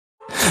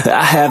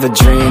I have a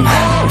dream,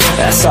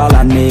 that's all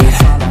I need.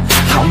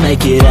 I'll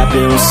make it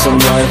happen with some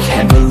work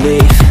and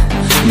belief.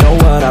 Know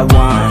what I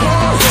want,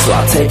 so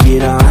I'll take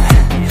it on.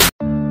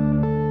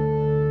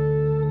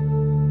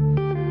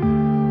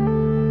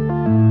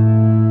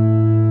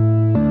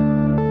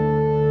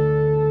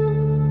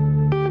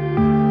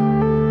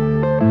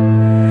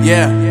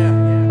 Yeah.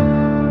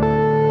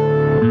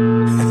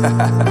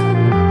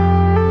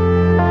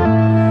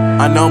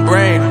 Unknown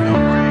Brain,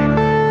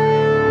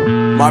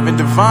 Marvin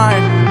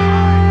Devine.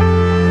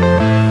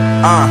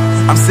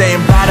 I'm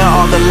saying bye to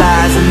all the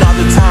lies and all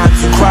the times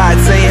you cried,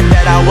 saying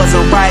that I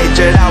wasn't right,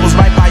 yet I was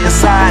right by your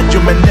side.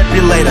 You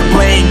manipulator,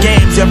 playing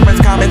games, your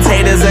friends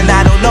commentators, and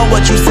I don't know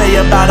what you say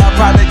about our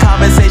private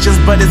conversations,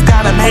 but it's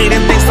got them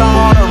hating. Thanks to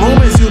all the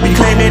rumors you be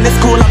claiming. It's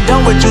cool, I'm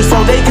done with you, so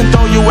they can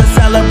throw you a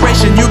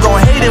celebration. You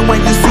gon' hate it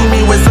when you see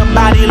me with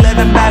somebody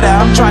living better.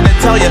 I'm trying to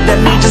tell you that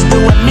me just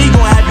doing me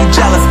gon' have you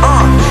jealous.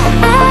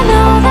 I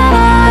know that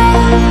I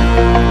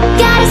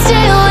gotta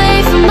stay away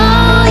from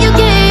all your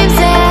games,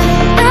 yeah.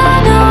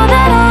 I know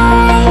that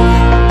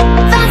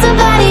I found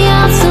somebody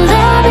else to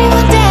love me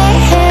one day,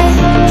 yeah.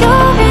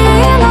 You'll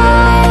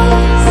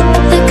realize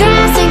the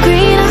grass ain't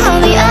greener on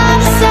the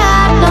other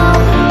side, no.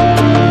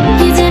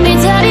 You did me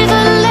dirty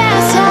for the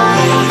last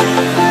time,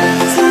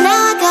 so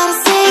now I gotta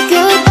say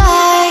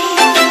goodbye.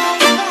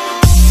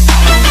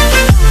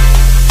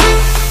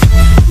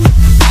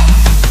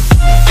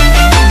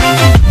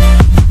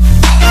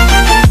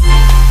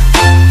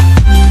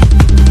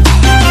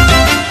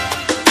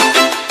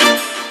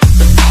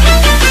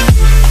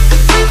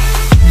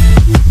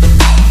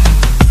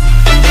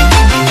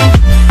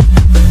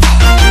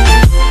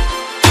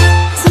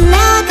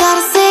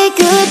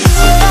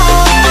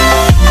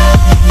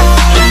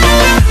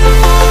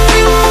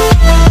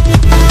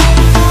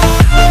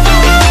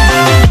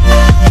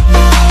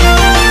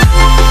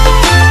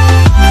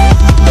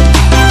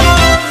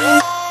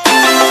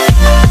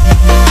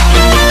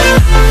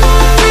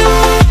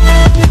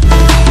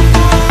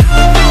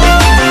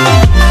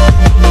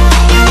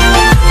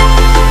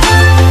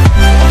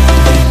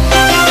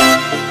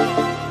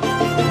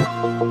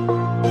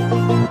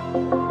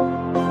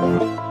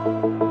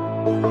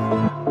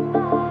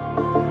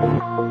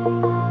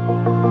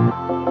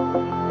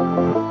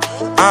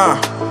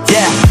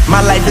 Yeah,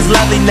 my life is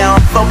lovely now,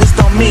 I'm focused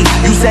on me.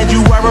 You said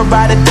you were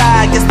about to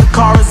die, I guess the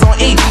car is on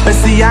E. But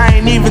see, I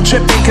ain't even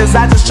tripping, cause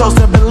I just chose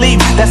to believe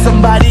that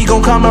somebody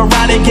gon' come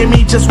around and give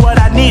me just what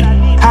I need.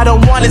 I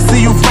don't wanna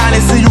see you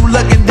finally, see you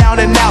looking down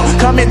and out,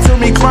 coming to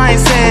me crying,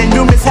 saying